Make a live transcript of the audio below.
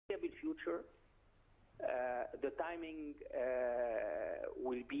future, the timing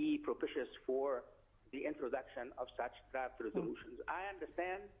will be propitious for the introduction of such draft resolutions. I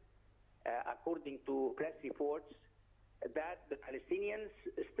understand, according to press reports, that the Palestinians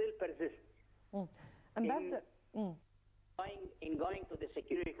still persist in going to the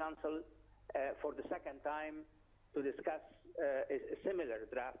Security Council for the second time to discuss a similar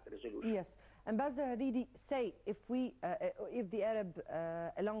draft resolution. Yes, Ambassador Hariri, say if the Arab,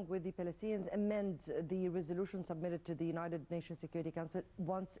 along with the Palestinians, amend the resolution submitted to the United Nations Security Council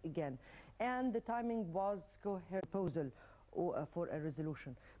once again, and the timing was coherent proposal for a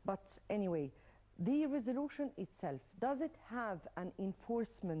resolution. But anyway, the resolution itself, does it have an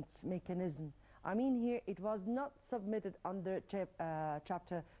enforcement mechanism? I mean, here it was not submitted under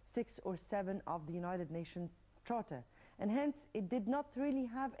Chapter 6 or 7 of the United Nations Charter, and hence it did not really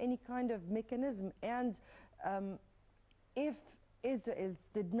have any kind of mechanism. And if Israel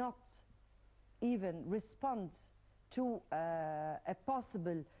did not even respond to a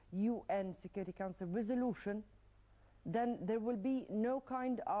possible UN Security Council resolution, then there will be no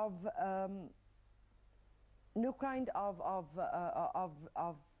kind of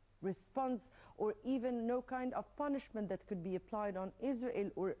response, or even no kind of punishment that could be applied on Israel,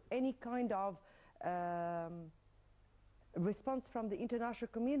 or any kind of response from the international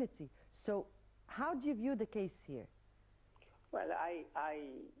community. So how do you view the case here? Well,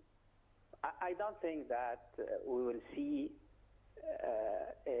 I don't think that we will see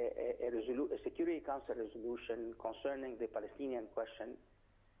a Security Council resolution concerning the Palestinian question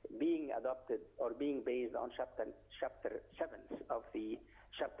being adopted or being based on Chapter 7 of the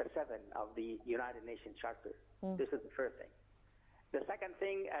United Nations Charter. This is the first thing. The second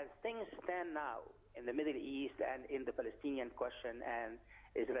thing, as things stand now in the Middle East and in the Palestinian question and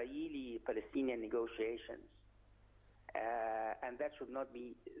Israeli-Palestinian negotiations, and that should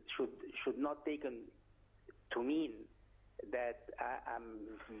not taken to mean that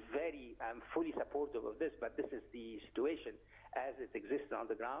I'm fully supportive of this, but this is the situation as it exists on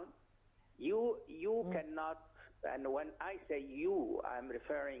the ground. You cannot, and when I say you, I'm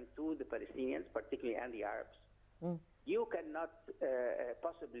referring to the Palestinians, particularly, and the Arabs. You cannot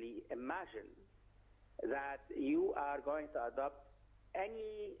possibly imagine that you are going to adopt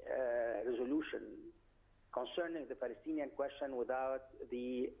any resolution concerning the Palestinian question without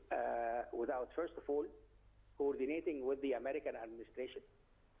first of all coordinating with the American administration,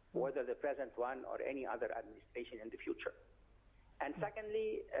 whether the present one or any other administration in the future. And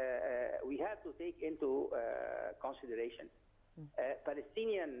secondly, we have to take into consideration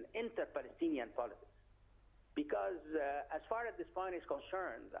inter-Palestinian politics, because as far as this point is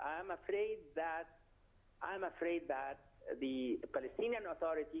concerned, I'm afraid that the Palestinian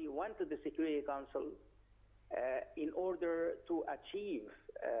Authority went to the Security Council in order to achieve,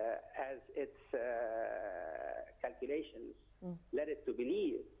 as its calculations led it to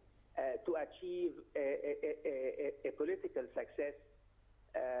believe, to achieve a political success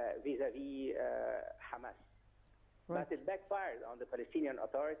vis-a-vis Hamas. Right. But it backfired on the Palestinian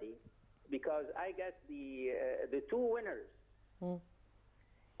Authority, because I guess the two winners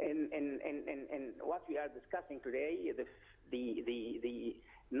in what we are discussing today, the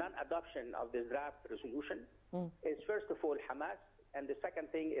non-adoption of this draft resolution, is first of all Hamas, and the second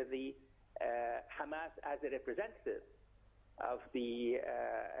thing is the Hamas as a representative of the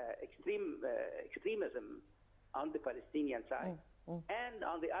extremism on the Palestinian side. And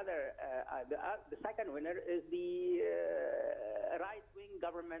on the other, the second winner is the right-wing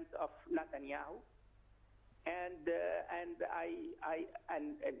government of Netanyahu. And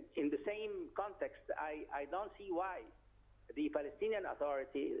in the same context, I don't see why the Palestinian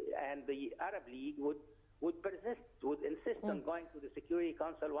Authority and the Arab League would persist, would insist on going to the Security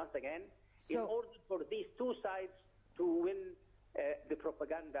Council once again, in order for these two sides to win the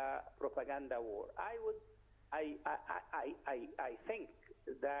propaganda war. I think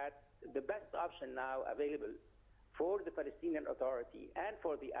that the best option now available for the Palestinian Authority and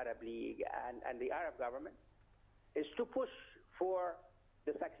for the Arab League and the Arab government is to push for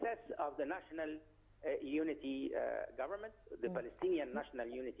the success of the national unity government, the Palestinian National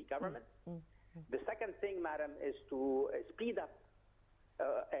Unity Government. The second thing, madam, is to speed up,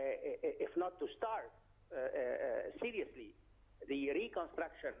 if not to start seriously, the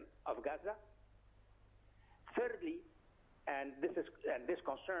reconstruction of Gaza. Thirdly, and this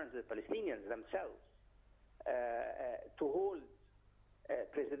concerns the Palestinians themselves, to hold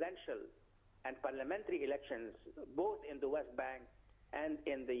presidential and parliamentary elections both in the West Bank and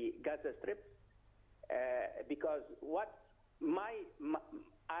in the Gaza Strip, because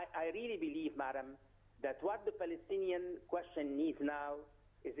I really believe, madam, that what the Palestinian question needs now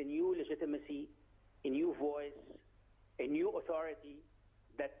is a new legitimacy, a new voice, a new authority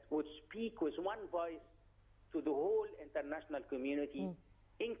that would speak with one voice to the whole international community,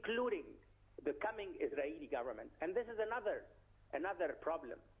 including the coming Israeli government. And this is another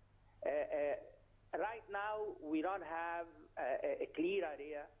problem. Right now, we don't have a clear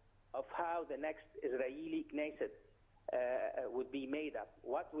idea of how the next Israeli Knesset would be made up.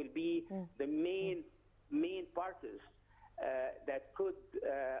 What will be the main parties that could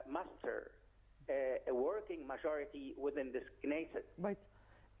muster a working majority within this Knesset? Right.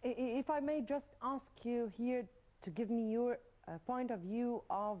 If I may just ask you here to give me your point of view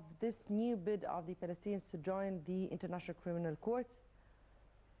of this new bid of the Palestinians to join the International Criminal Court.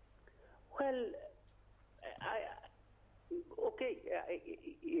 Well,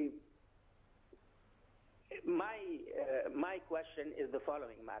 my question is the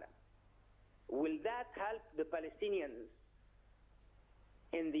following, madam. Will that help the Palestinians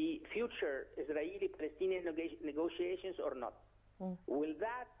in the future Israeli-Palestinian negotiations or not? Will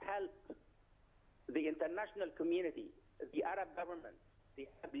that help the international community, the Arab government, the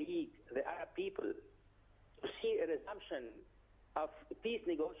Arab League, the Arab people, to see a resumption of peace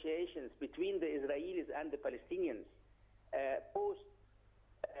negotiations between the Israelis and the Palestinians post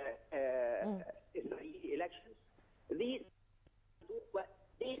Israeli elections? These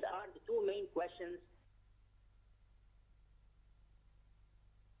are the two main questions.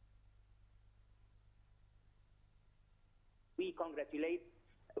 We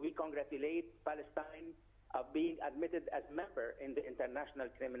congratulate Palestine of being admitted as member in the International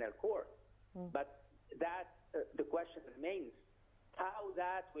Criminal Court. But the question remains how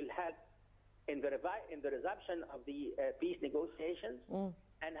that will help in the resumption of the peace negotiations,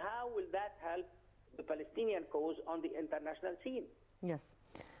 and how will that help the Palestinian cause on the international scene? Yes.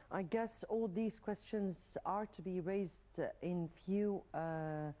 I guess all these questions are to be raised in few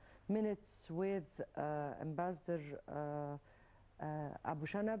minutes with Ambassador Abu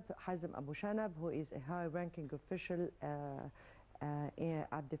Shanab, Hazem Abu Shanab, who is a high-ranking official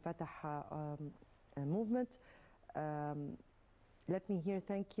at the Fatah movement. Let me here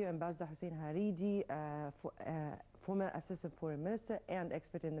thank you, Ambassador Hussein Haridi, former Assistant Foreign Minister and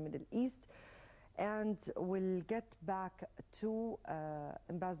expert in the Middle East. And we'll get back to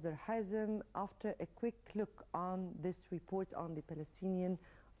Ambassador Hazem after a quick look on this report on the Palestinian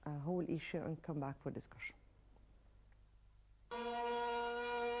whole issue and come back for discussion.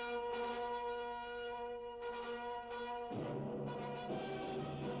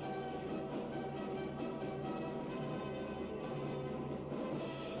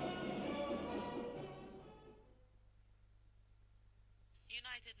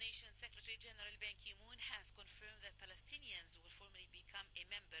 United Nations Secretary General Ban Ki-moon has confirmed that Palestinians will formally become a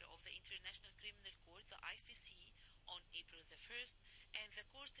member of the International Criminal Court, the ICC, on April the 1st, and the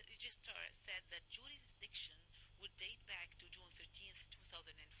court registrar said that jurisdiction would date back to June 13th,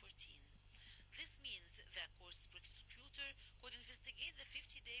 2014. This means the court's prosecutor could investigate the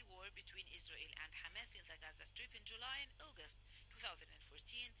 50-day war between Israel and Hamas in the Gaza Strip in July and August 2014,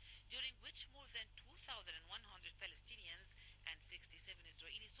 during which more than 2,100 Palestinians and 67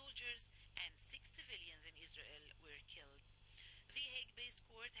 Israeli soldiers and 6 civilians in Israel were killed. The Hague-based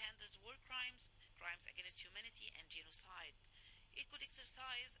court handles war crimes, crimes against humanity, and genocide. It could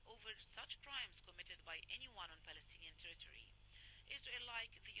exercise over such crimes committed by anyone on Palestinian territory. Israel,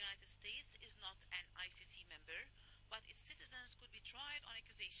 like the United States, is not an ICC member, but its citizens could be tried on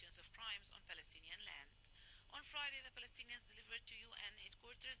accusations of crimes on Palestinian land. On Friday, the Palestinians delivered to UN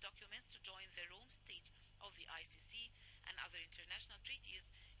headquarters documents to join the Rome State of the ICC and other international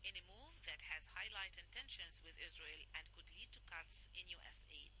treaties in a move that has highlighted tensions with Israel and could lead to cuts in U.S.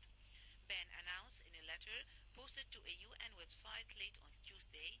 aid. Ban announced in a letter posted to a UN website late on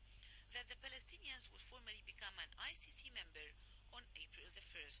Tuesday that the Palestinians will formally become an ICC member on April the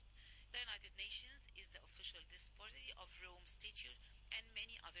 1st. The United Nations is the official disposition of Rome Statute and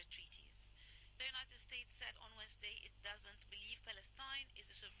many other treaties. The United States said on Wednesday it doesn't believe Palestine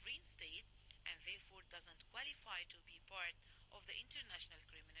is a sovereign state and therefore doesn't qualify to be part of the International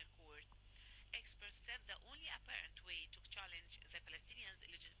Criminal Court. Experts said the only apparent way to challenge the Palestinians'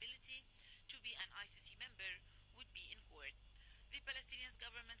 eligibility to be an ICC member would be in court. The Palestinian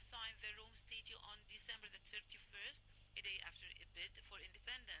government signed the Rome Statute on December the 31st, a day after a bid for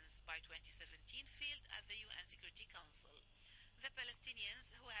independence by 2017 failed at the UN Security Council. The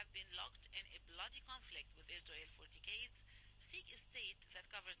Palestinians, who have been locked in a bloody conflict with Israel for decades, seek a state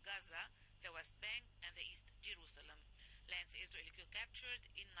that covers Gaza, the West Bank, and the East Jerusalem, lands Israel captured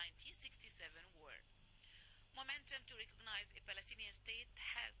in 1967 war. Momentum to recognize a Palestinian state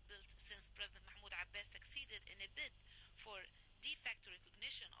has built since President Mahmoud Abbas succeeded in a bid for de facto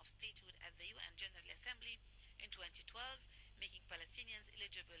recognition of statehood at the UN General Assembly in 2012, making Palestinians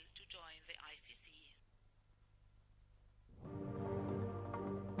eligible to join the ICC.